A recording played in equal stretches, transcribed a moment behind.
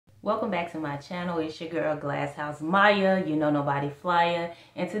Welcome back to my channel. It's your girl Glass House Maya, you know nobody flyer,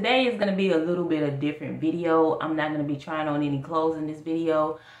 and today is going to be a little bit of different video. I'm not going to be trying on any clothes in this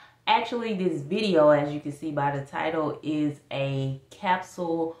video. Actually, this video, as you can see by the title, is a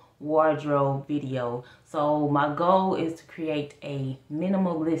capsule wardrobe video. So my goal is to create a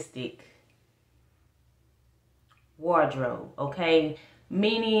minimalistic wardrobe, okay?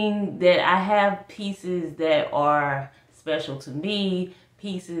 Meaning that I have pieces that are special to me,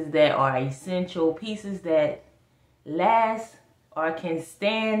 pieces that are essential, pieces that last or can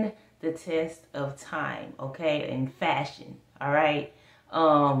stand the test of time, okay, and fashion, all right?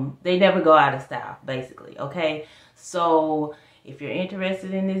 They never go out of style, basically, okay? So if you're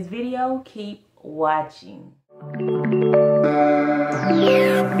interested in this video, keep watching.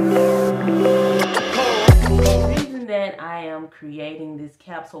 That I am creating this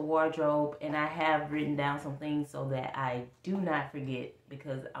capsule wardrobe, and I have written down some things so that I do not forget,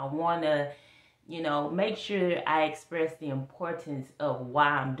 because I want to, you know, make sure I express the importance of why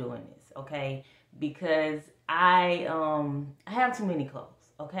I'm doing this, okay? Because I have too many clothes,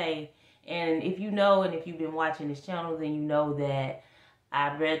 okay? And if you know, and if you've been watching this channel, then you know that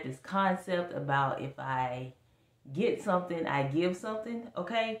I've read this concept about if I get something, I give something,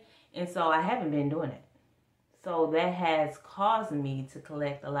 okay? And so I haven't been doing it. So that has caused me to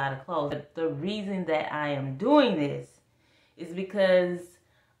collect a lot of clothes. But the reason that I am doing this is because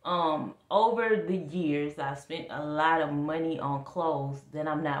over the years, I've spent a lot of money on clothes that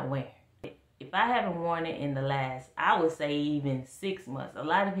I'm not wearing. If I haven't worn it in the last, I would say even 6 months. A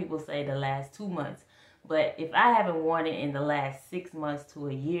lot of people say the last 2 months. But if I haven't worn it in the last 6 months to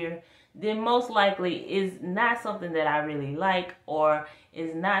a year, then most likely is not something that I really like, or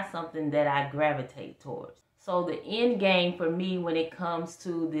is not something that I gravitate towards. So the end game for me when it comes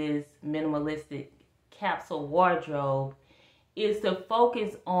to this minimalistic capsule wardrobe is to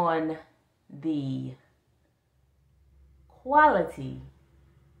focus on the quality,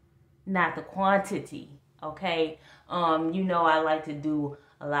 not the quantity, okay? You know, I like to do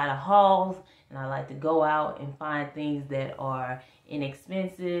a lot of hauls, and I like to go out and find things that are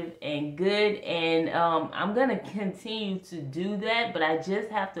inexpensive and good, and I'm gonna continue to do that, but I just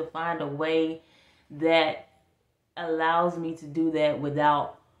have to find a way that allows me to do that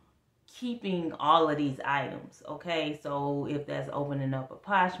without keeping all of these items, okay? So if that's opening up a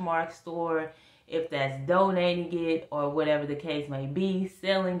Poshmark store, if that's donating it, or whatever the case may be,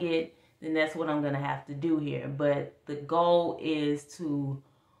 selling it, then that's what I'm gonna have to do here. But the goal is to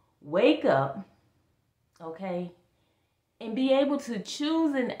wake up, okay, and be able to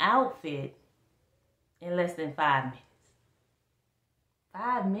choose an outfit in less than 5 minutes.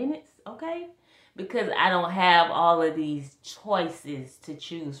 5 minutes, okay? Because I don't have all of these choices to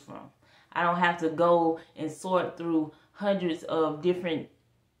choose from. I don't have to go and sort through hundreds of different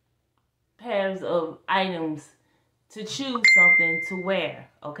pairs of items to choose something to wear,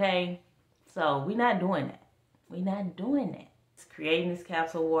 okay? So we're not doing that. We're not doing that. Creating this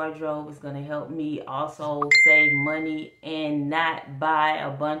capsule wardrobe is going to help me also save money and not buy a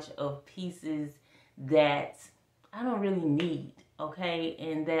bunch of pieces that I don't really need, okay,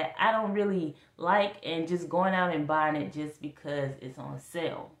 and that I don't really like, and just going out and buying it just because it's on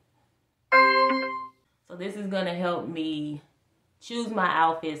sale. So this is going to help me choose my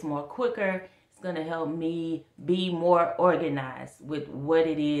outfits more quicker. It's going to help me be more organized with what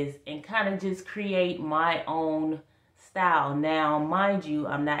it is and kind of just create my own style. Now, mind you,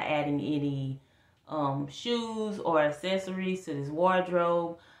 I'm not adding any shoes or accessories to this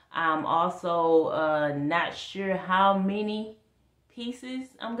wardrobe. I'm also not sure how many pieces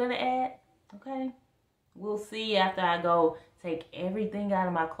I'm gonna add, okay? We'll see after I go take everything out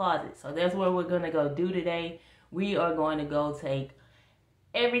of my closet. So that's what we're gonna go do today. We are going to go take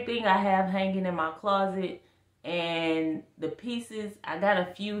everything I have hanging in my closet, and the pieces, I got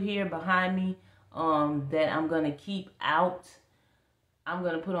a few here behind me that I'm gonna keep out. I'm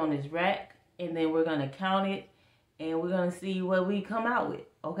gonna put on this rack, and then we're gonna count it, and we're gonna see what we come out with,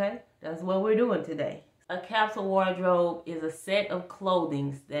 okay? That's what we're doing today. A capsule wardrobe is a set of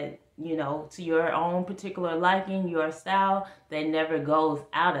clothing that, you know, to your own particular liking, your style, that never goes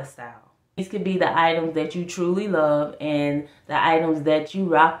out of style. These could be the items that you truly love and the items that you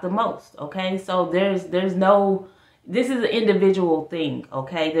rock the most, okay? So there's no, this is an individual thing,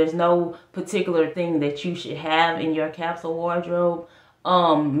 okay? There's no particular thing that you should have in your capsule wardrobe.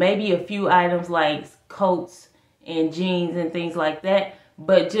 Maybe a few items like coats and jeans and things like that,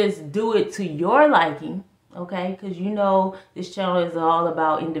 but just do it to your liking, okay? Because you know this channel is all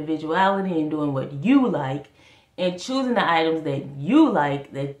about individuality and doing what you like, and choosing the items that you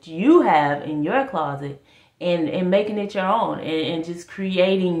like, that you have in your closet, and making it your own, and just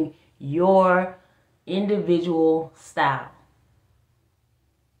creating your individual style.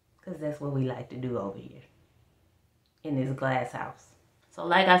 Because that's what we like to do over here in this glass house. So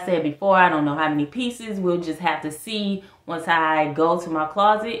like I said before, I don't know how many pieces. We'll just have to see once I go to my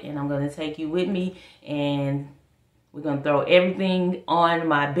closet, and I'm going to take you with me, and we're going to throw everything on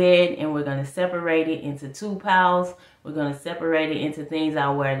my bed, and we're going to separate it into 2 piles. We're going to separate it into things I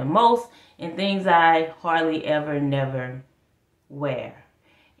wear the most and things I hardly ever never wear.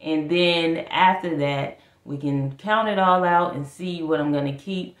 And then after that, we can count it all out and see what I'm going to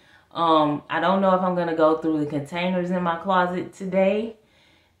keep. I don't know if I'm going to go through the containers in my closet today.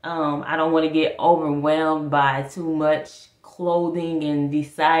 I don't want to get overwhelmed by too much clothing and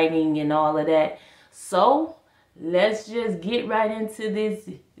deciding and all of that. So let's just get right into this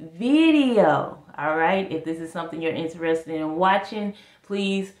video. All right. If this is something you're interested in watching,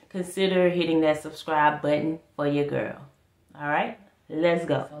 please consider hitting that subscribe button for your girl. All right, let's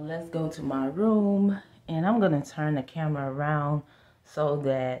go. So let's go to my room, and I'm going to turn the camera around so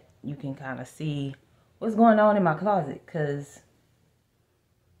that you can kind of see what's going on in my closet, because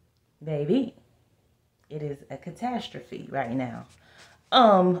baby, it is a catastrophe right now.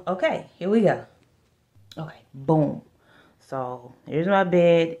 Okay, here we go. Okay, boom. So here's my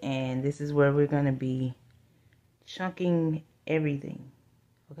bed, and this is where we're going to be chunking everything.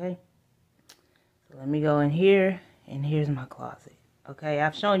 Okay, so let me go in here, and here's my closet. Okay,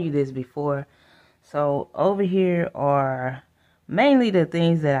 I've shown you this before. So over here are mainly the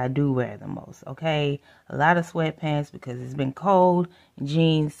things that I do wear the most. Okay, a lot of sweatpants because it's been cold,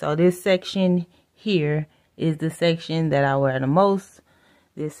 jeans. So this section here is the section that I wear the most.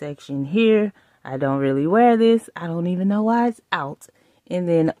 This section here, I don't really wear this. I don't even know why it's out. And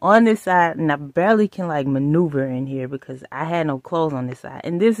then on this side, and I barely can like maneuver in here because I had no clothes on this side.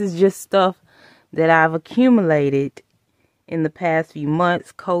 And this is just stuff that I've accumulated in the past few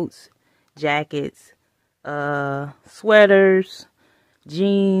months. Coats, jackets, sweaters,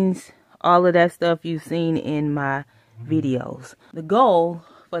 jeans, all of that stuff you've seen in my videos. The goal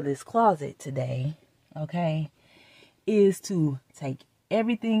for this closet today, okay, is to take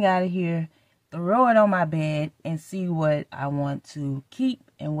everything out of here, throw it on my bed, and see what I want to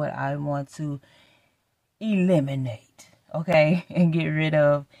keep and what I want to eliminate, okay, and get rid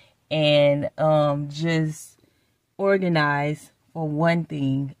of, and just organize for one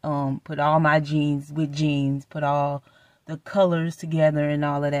thing. Put all my jeans with jeans, put all the colors together and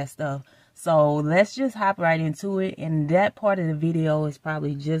all of that stuff. So let's just hop right into it. And that part of the video is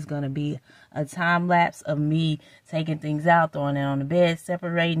probably just going to be a time lapse of me taking things out, throwing it on the bed,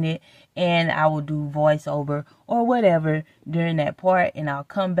 separating it, and I will do voiceover or whatever during that part. And I'll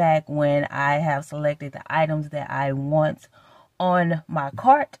come back when I have selected the items that I want on my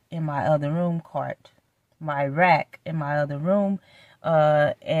cart in my other room, my rack in my other room,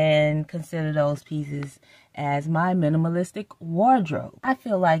 and consider those pieces as my minimalistic wardrobe. I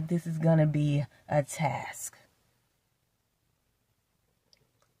feel like this is gonna be a task,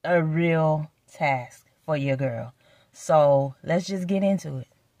 a real task for your girl. So let's just get into it.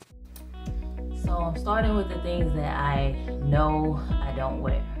 So I'm starting with the things that I know I don't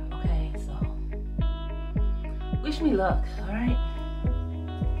wear. Okay, so wish me luck. All right.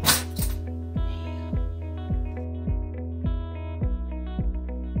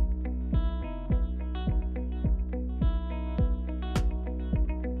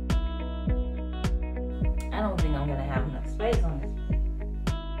 I don't think I'm gonna have enough space on this.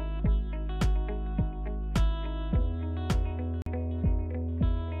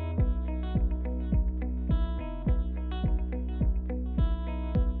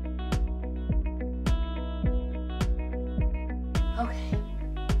 Okay,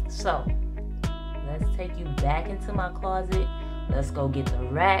 so let's take you back into my closet. Let's go get the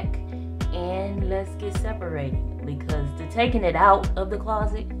rack and let's get separating, because taking it out of the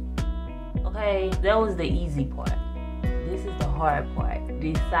closet, okay, that was the easy part. This is the hard part,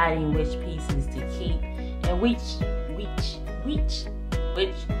 deciding which pieces to keep and which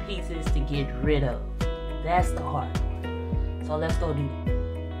pieces to get rid of. That's the hard part. So let's go do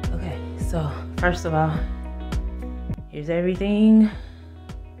that. Okay, so first of all, here's everything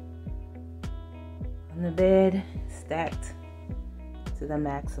on the bed, stacked to the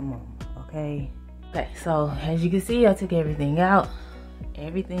maximum. Okay, so as you can see, I took everything out.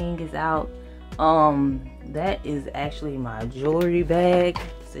 Everything is out. That is actually my jewelry bag.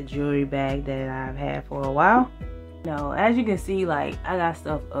 It's a jewelry bag that I've had for a while. Now, as you can see, like, I got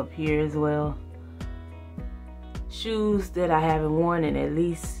stuff up here as well. Shoes that I haven't worn in at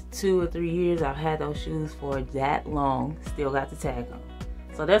least 2 or 3 years. I've had those shoes for that long. Still got the tag on.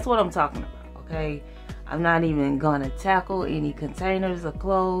 So that's what I'm talking about, okay? I'm not even gonna tackle any containers of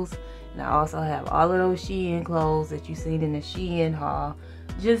clothes. And I also have all of those Shein clothes that you seen in the Shein haul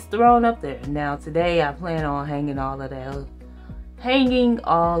just thrown up there. Now today I plan on hanging all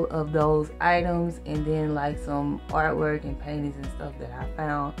of those items, and then like some artwork and paintings and stuff that I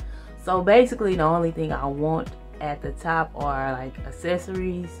found. So basically the only thing I want at the top are like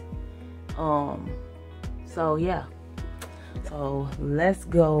accessories. So yeah, so let's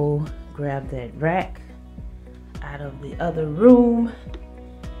go grab that rack out of the other room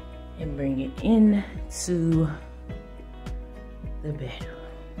and bring it into the bedroom.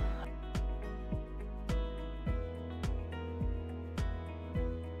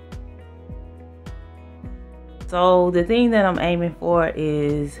 So the thing that I'm aiming for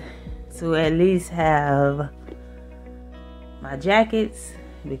is to at least have my jackets,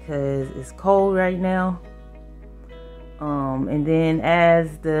 because it's cold right now. And then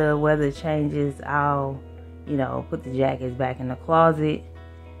as the weather changes, I'll, you know, put the jackets back in the closet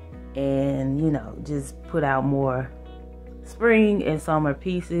and, you know, just put out more spring and summer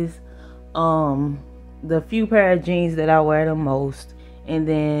pieces. The few pair of jeans that I wear the most, and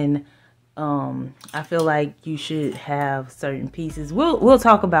then I feel like you should have certain pieces. We'll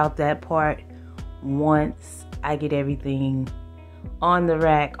talk about that part once I get everything on the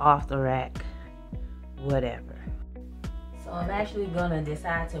rack, off the rack, whatever. So I'm actually gonna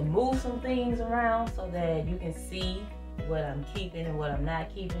decide to move some things around so that you can see what I'm keeping and what I'm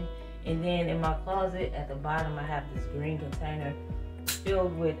not keeping. And then in my closet at the bottom, I have this green container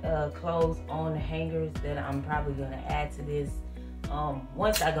filled with clothes on the hangers that I'm probably gonna add to this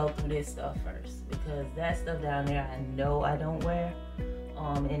once I go through this stuff first, because that stuff down there I know I don't wear,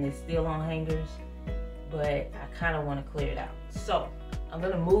 and it's still on hangers, but I kind of want to clear it out. So I'm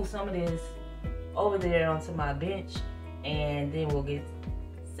gonna move some of this over there onto my bench, and then we'll get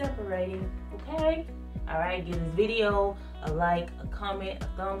separating. Okay, all right, give this video a like, a comment, a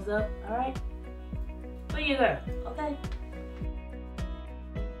thumbs up. All right, for you, girl. Okay,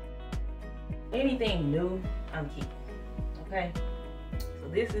 anything new I'm keeping. Okay, so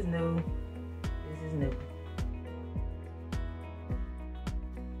this is new, this is new.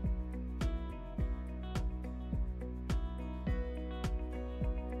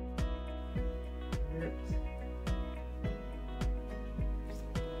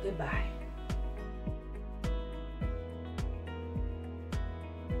 Goodbye.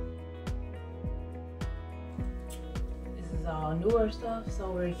 This is all newer stuff, so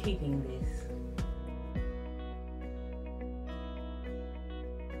we're keeping this.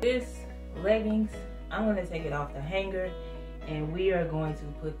 This leggings, I'm going to take it off the hanger, and we are going to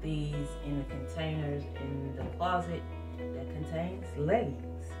put these in the containers in the closet that contains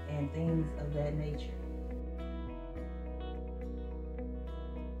leggings and things of that nature.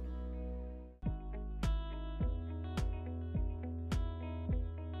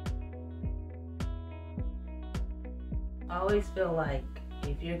 I always feel like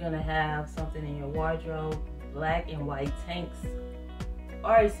if you're gonna have something in your wardrobe, black and white tanks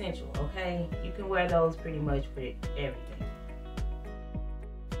are essential, okay? You can wear those pretty much for everything.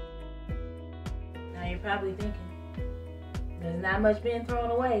 Now you're probably thinking, there's not much being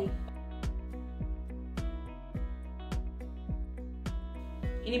thrown away.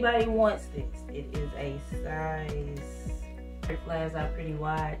 Anybody who wants this, it is a size, flares are pretty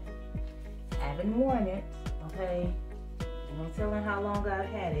wide. Haven't worn it, okay? No telling how long I've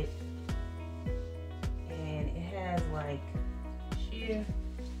had it. And it has like sheer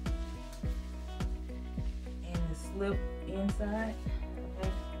and the slip inside,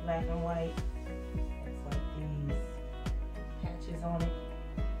 okay? Black and white. It's like these patches on it.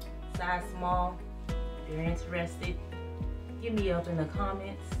 Size small. If you're interested, hit me up in the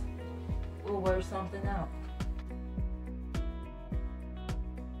comments. We'll work something out.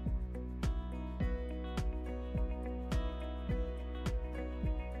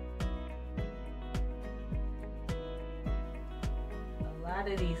 A lot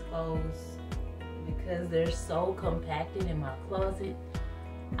of these clothes, because they're so compacted in my closet,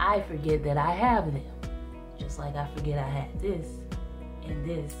 I forget that I have them. Just like I forget I had this and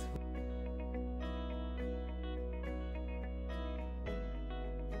this.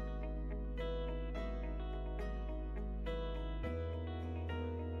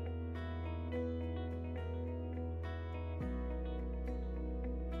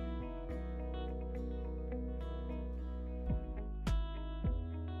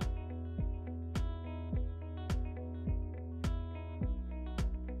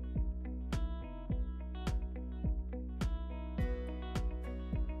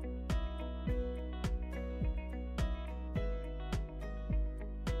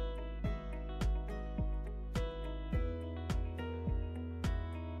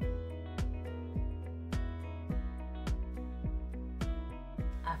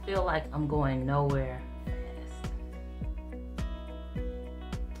 I feel like I'm going nowhere fast.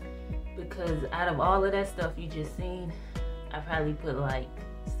 Because out of all of that stuff you just seen, I probably put like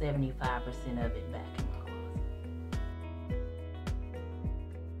 75% of it back in my closet.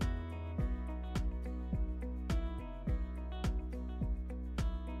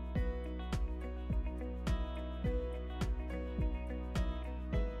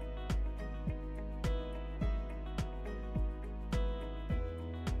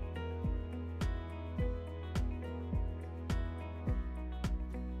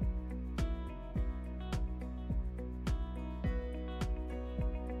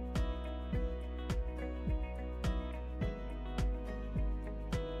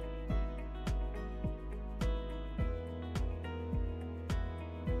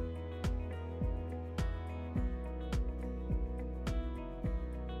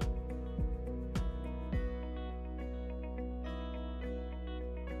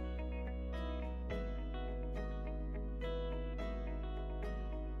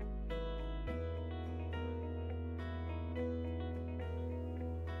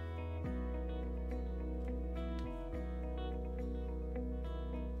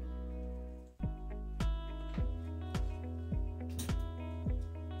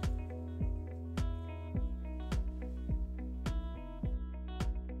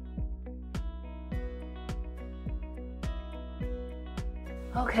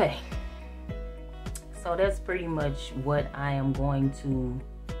 Okay, so that's pretty much what I am going to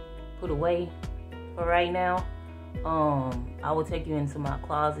put away for right now. I will take you into my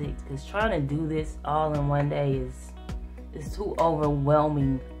closet because trying to do this all in one day is too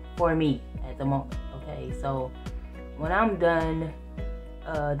overwhelming for me at the moment. Okay, so when I'm done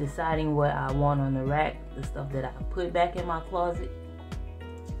deciding what I want on the rack, the stuff that I put back in my closet,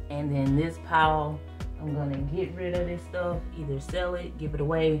 and then this pile, I'm gonna get rid of this stuff, either sell it, give it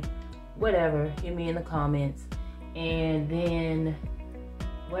away, whatever, hit me in the comments. And then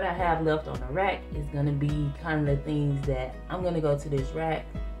what I have left on the rack is gonna be kind of the things that I'm gonna go to this rack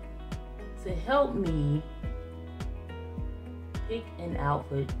to help me pick an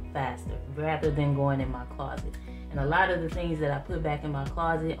outfit faster rather than going in my closet. And a lot of the things that I put back in my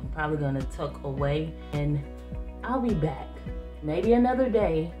closet, I'm probably gonna tuck away, and I'll be back. Maybe another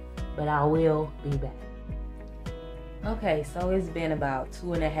day, but I will be back. Okay, so it's been about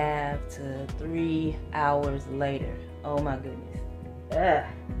 2.5 to 3 hours later. Oh my goodness.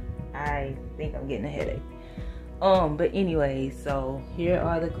 I think I'm getting a headache. But anyway, so here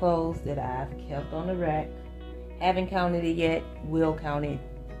are the clothes that I've kept on the rack. Haven't counted it yet, will count it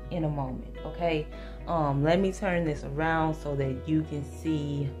in a moment, okay? Let me turn this around so that you can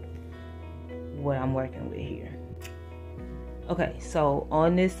see what I'm working with here. Okay, so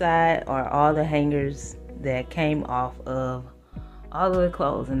on this side are all the hangers that came off of all of the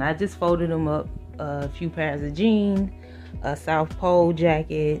clothes, and I just folded them up. A few pairs of jeans, a South Pole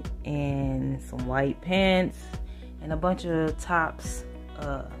jacket, and some white pants, and a bunch of tops,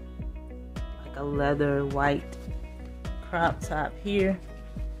 like a leather white crop top here.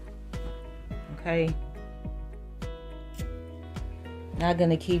 Okay, not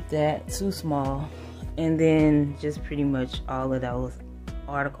gonna keep that too small. And then just pretty much all of those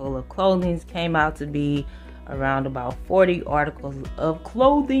articles of clothing came out to be around about 40 articles of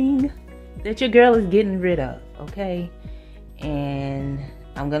clothing that your girl is getting rid of, okay? And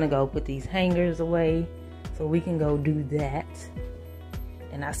I'm gonna go put these hangers away so we can go do that.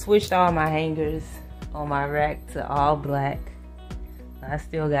 And I switched all my hangers on my rack to all black. I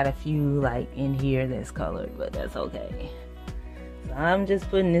still got a few like in here that's colored, but that's okay. So I'm just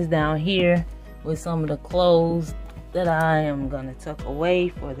putting this down here with some of the clothes that I am gonna tuck away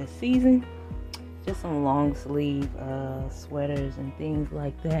for the season. Just some long sleeve sweaters and things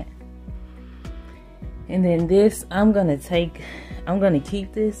like that. And then this, I'm gonna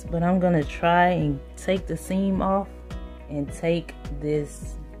keep this, but I'm gonna try and take the seam off and take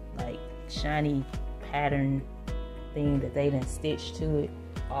this like shiny pattern thing that they done stitched to it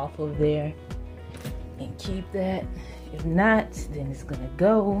off of there and keep that. If not, then it's gonna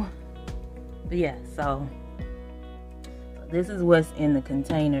go. But yeah, so this is what's in the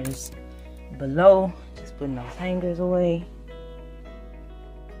containers below. Just putting those hangers away.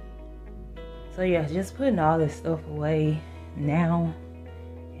 So yeah, just putting all this stuff away now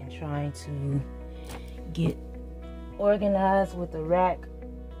and trying to get organized with the rack.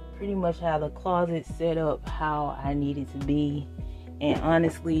 Pretty much how the closet set up how I need it to be. And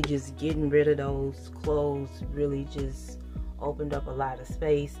honestly, just getting rid of those clothes really just opened up a lot of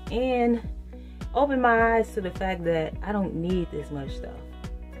space and opened my eyes to the fact that I don't need this much stuff.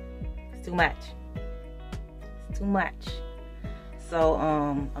 It's too much. It's too much. So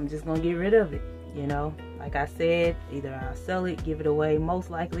I'm just gonna get rid of it, you know. Like I said, either I'll sell it, give it away. Most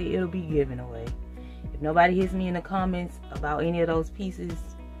likely it'll be given away. If nobody hits me in the comments about any of those pieces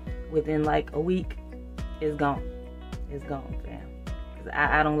within like a week, it's gone. It's gone, fam. 'Cause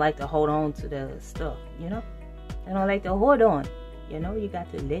I don't like to hold on to the stuff, you know. I don't like to hold on, you know. You got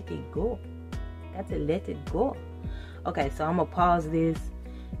to let it go. Got to let it go. Okay, so I'm gonna pause this,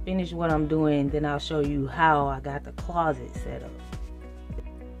 finish what I'm doing, then I'll show you how I got the closet set up.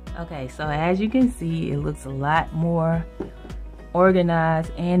 Okay, so as you can see, it looks a lot more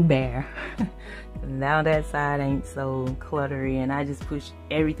organized and bare. Now that side ain't so cluttery, and I just pushed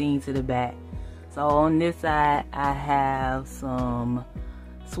everything to the back. So on this side, I have some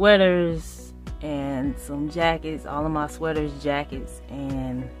sweaters and some jackets, all of my sweaters, jackets,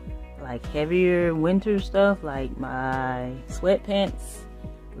 and like heavier winter stuff, like my sweatpants,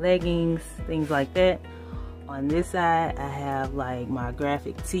 leggings, things like that. On this side, I have like my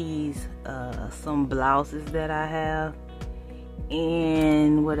graphic tees, some blouses that I have,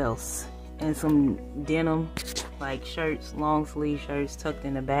 and what else? And some denim, like shirts, long sleeve shirts tucked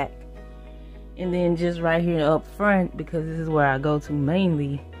in the back. And then just right here up front, because this is where I go to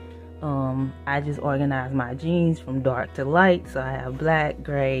mainly, I just organize my jeans from dark to light. So I have black,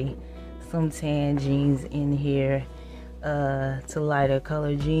 gray, some tan jeans in here, to lighter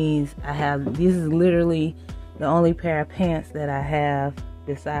color jeans. I have, this is literally the only pair of pants that I have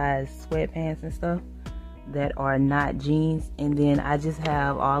besides sweatpants and stuff that are not jeans. And then I just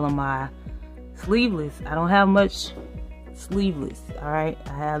have all of my sleeveless. I don't have much sleeveless, all right.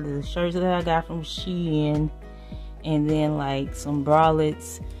 I have the shirts that I got from Shein, and then like some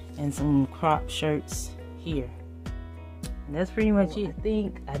bralettes and some crop shirts here. And that's pretty much it. I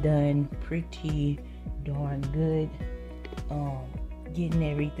think I done pretty darn good getting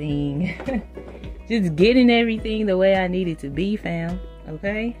everything just getting everything the way I need it to be, fam.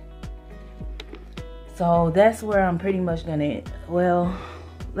 Okay, so that's where I'm pretty much gonna, well,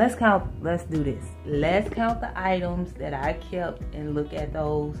 let's do this. Let's count the items that I kept and look at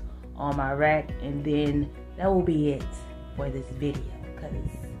those on my rack, and then that will be it for this video, because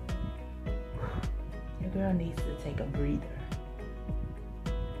your girl needs to take a breather.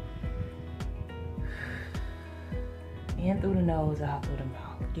 In through the nose, out through the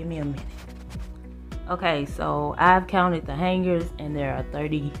mouth. Give me a minute. Okay, so I've counted the hangers, and there are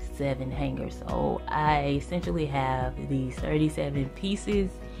 37 hangers. So I essentially have these 37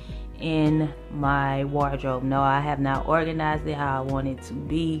 pieces in my wardrobe. No, I have not organized it how I want it to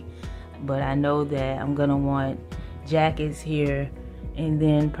be, but I know that I'm gonna want jackets here, and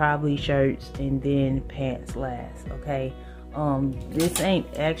then probably shirts, and then pants last. Okay, this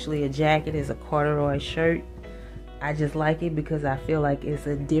ain't actually a jacket, it's a corduroy shirt. I just like it because I feel like it's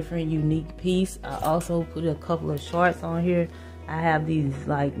a different, unique piece. I also put a couple of shorts on here. I have these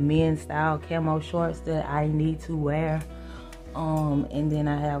like men's style camo shorts that I need to wear. And then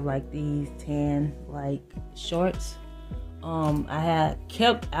I have like these tan like shorts. I had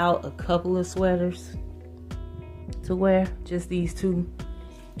kept out a couple of sweaters to wear, just these two.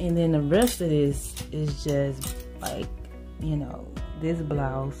 And then the rest of this is just like, you know, this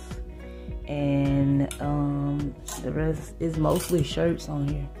blouse. And the rest is mostly shirts on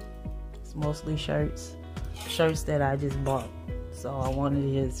here. It's mostly shirts that I just bought. So I wanted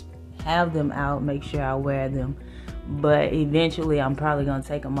to just have them out, make sure I wear them. But eventually I'm probably gonna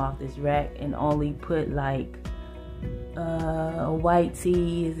take them off this rack and only put like a white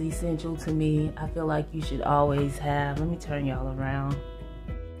tee is essential to me. I feel like you should always have, let me turn y'all around.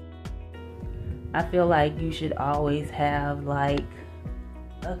 I feel like you should always have like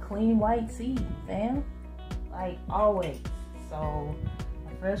a clean white tee, fam. Like always. So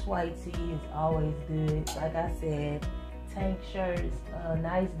a fresh white tee is always good. Like I said, tank shirts, a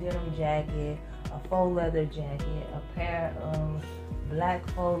nice denim jacket, a faux leather jacket, a pair of black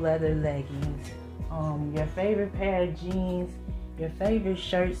faux leather leggings, your favorite pair of jeans, your favorite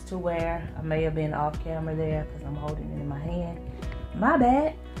shirts to wear. I may have been off camera there because I'm holding it in my hand. My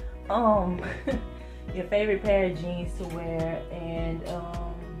bad. Your favorite pair of jeans to wear, and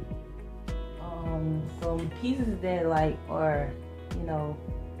some pieces that like are, you know,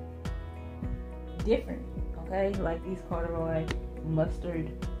 different, okay? Like these corduroy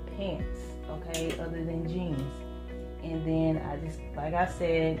mustard pants, okay, other than jeans. And then I just, like I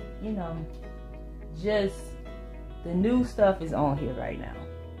said, you know, just the new stuff is on here right now,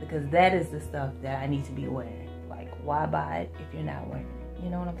 because that is the stuff that I need to be wearing. Like, why buy it if you're not wearing it? You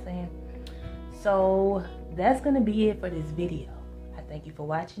know what I'm saying? So that's gonna be it for this video. I thank you for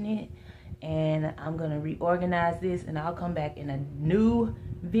watching it, and I'm gonna reorganize this, and I'll come back in a new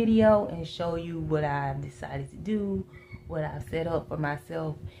video and show you what I've decided to do what I've set up for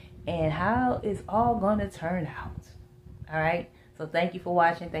myself, and how it's all gonna turn out. All right. So thank you for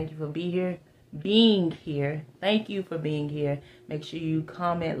watching. Thank you for being here. Thank you for being here. Make sure you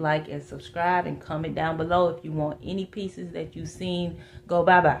comment, like, and subscribe, and comment down below if you want any pieces that you've seen go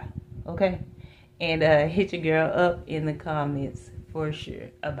bye-bye. Okay? And hit your girl up in the comments for sure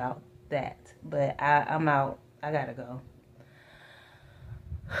about that. But I'm out. I gotta go.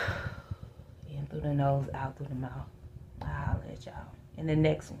 In through the nose, out through the mouth. I'll let y'all in the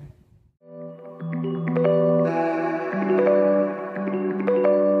next one.